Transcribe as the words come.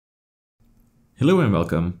Hello and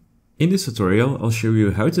welcome. In this tutorial, I'll show you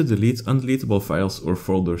how to delete undeletable files or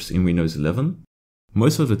folders in Windows 11.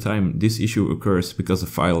 Most of the time, this issue occurs because a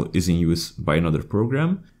file is in use by another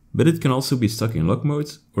program, but it can also be stuck in lock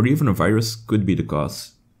mode, or even a virus could be the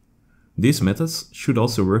cause. These methods should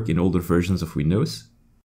also work in older versions of Windows.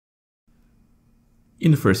 In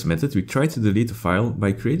the first method, we try to delete a file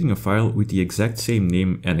by creating a file with the exact same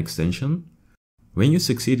name and extension. When you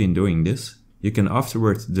succeed in doing this, you can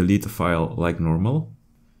afterward delete the file like normal.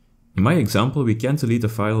 In my example, we can delete the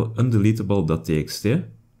file undeletable.txt.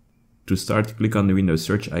 To start, click on the Windows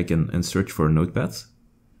search icon and search for Notepad.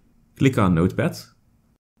 Click on Notepad.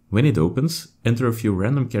 When it opens, enter a few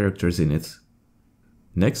random characters in it.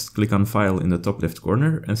 Next, click on File in the top left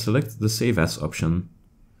corner and select the Save As option.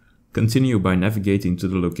 Continue by navigating to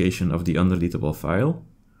the location of the undeletable file.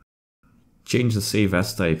 Change the Save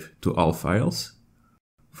As type to All Files.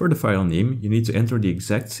 For the file name, you need to enter the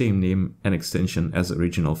exact same name and extension as the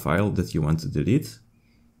original file that you want to delete.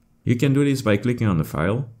 You can do this by clicking on the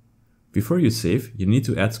file. Before you save, you need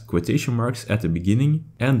to add quotation marks at the beginning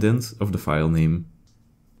and end of the file name.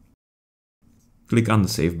 Click on the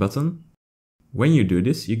Save button. When you do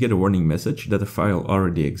this, you get a warning message that the file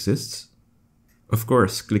already exists. Of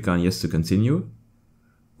course, click on Yes to continue.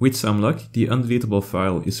 With some luck, the undeletable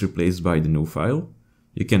file is replaced by the new file.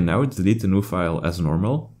 You can now delete the new file as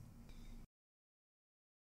normal.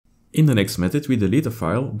 In the next method, we delete a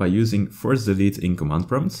file by using force delete in command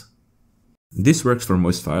prompt. This works for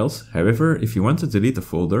most files. However, if you want to delete a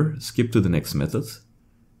folder, skip to the next method.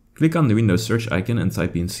 Click on the Windows search icon and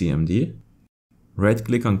type in cmd.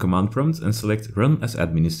 Right-click on command prompt and select Run as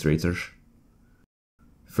administrator.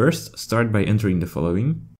 First, start by entering the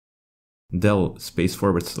following: del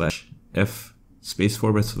 /f/q.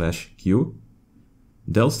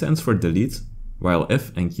 Del stands for delete, while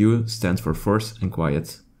F and Q stand for force and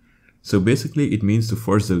quiet. So basically it means to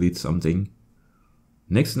force delete something.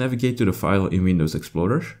 Next, navigate to the file in Windows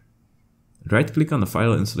Explorer. Right-click on the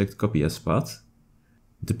file and select Copy as Path.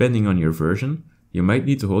 Depending on your version, you might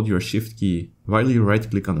need to hold your Shift key while you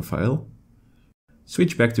right-click on the file.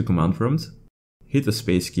 Switch back to command prompt. Hit the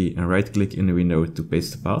space key and right-click in the window to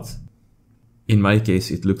paste the path. In my case,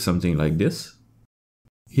 it looks something like this.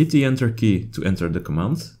 Hit the Enter key to enter the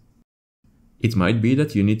command. It might be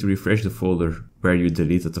that you need to refresh the folder where you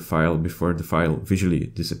deleted the file before the file visually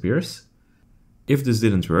disappears. If this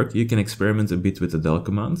didn't work, you can experiment a bit with the del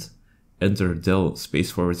command. Enter del // in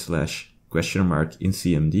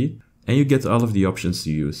cmd and you get all of the options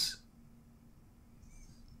to use.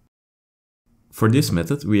 For this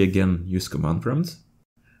method, we again use command prompt.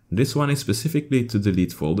 This one is specifically to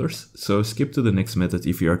delete folders, so skip to the next method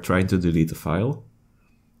if you are trying to delete a file.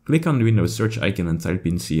 Click on the Windows search icon and type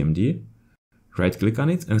in cmd. Right-click on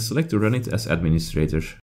it and select to run it as administrator.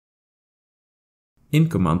 In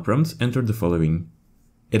command prompt, enter the following: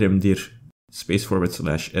 rmdir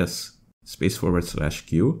 /s/q.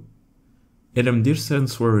 rmdir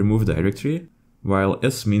stands for remove directory, while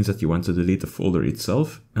S means that you want to delete the folder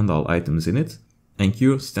itself and all items in it, and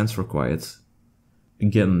Q stands for quiet.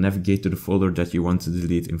 Again, navigate to the folder that you want to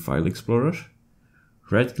delete in File Explorer.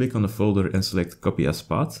 Right-click on the folder and select Copy as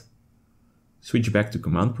Path. Switch back to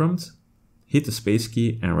command prompt. Hit the space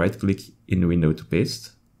key and right-click in the window to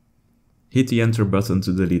paste. Hit the Enter button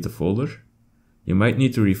to delete the folder. You might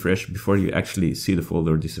need to refresh before you actually see the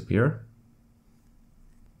folder disappear.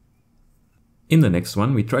 In the next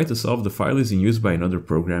one, we try to solve the file is in use by another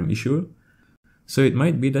program issue. So it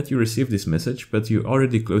might be that you receive this message, but you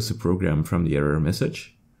already closed the program from the error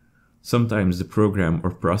message. Sometimes the program or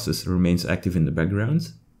process remains active in the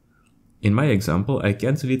background. In my example, I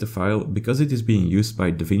can't delete the file because it is being used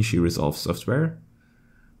by DaVinci Resolve software.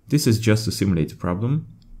 This is just to simulate the problem.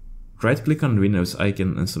 Right-click on the Windows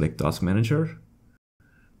icon and select Task Manager.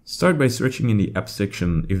 Start by searching in the App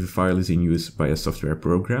section if the file is in use by a software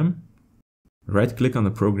program. Right-click on the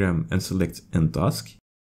program and select End Task.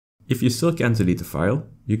 If you still can't delete the file,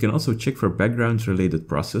 you can also check for background-related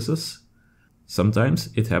processes. Sometimes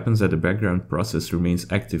it happens that the background process remains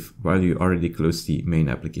active while you already closed the main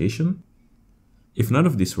application. If none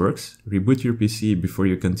of this works, reboot your PC before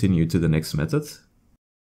you continue to the next method.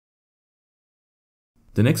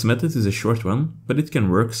 The next method is a short one, but it can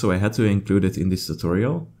work, so I had to include it in this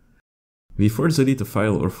tutorial. We force delete a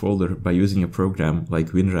file or folder by using a program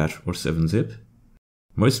like Winrar or 7-zip.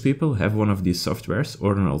 Most people have one of these softwares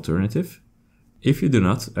or an alternative. If you do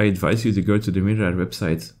not, I advise you to go to the Winrar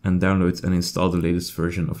website and download and install the latest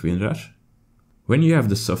version of Winrar. When you have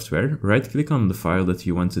the software, right-click on the file that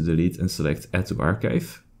you want to delete and select Add to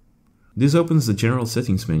Archive. This opens the General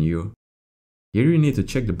Settings menu. Here you need to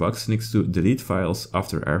check the box next to Delete Files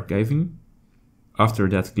after archiving. After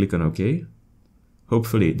that, click on OK.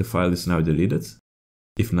 Hopefully the file is now deleted.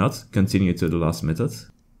 If not, continue to the last method.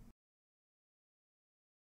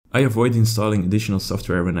 I avoid installing additional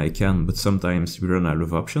software when I can, but sometimes we run out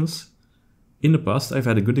of options. In the past, I've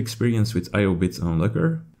had a good experience with IObit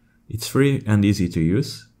Unlocker. It's free and easy to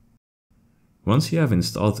use. Once you have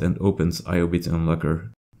installed and opened IObit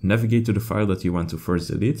Unlocker, navigate to the file that you want to first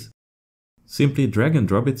delete. Simply drag and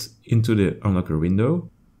drop it into the Unlocker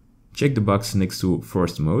window. Check the box next to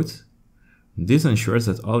Forced Mode. This ensures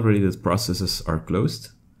that all related processes are closed.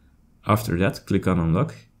 After that, click on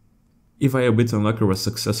Unlock. If IObit Unlocker was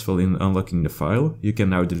successful in unlocking the file, you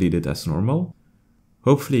can now delete it as normal.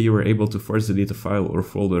 Hopefully you were able to force delete a file or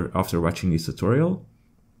folder after watching this tutorial.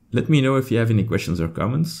 Let me know if you have any questions or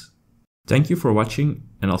comments. Thank you for watching,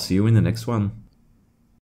 and I'll see you in the next one.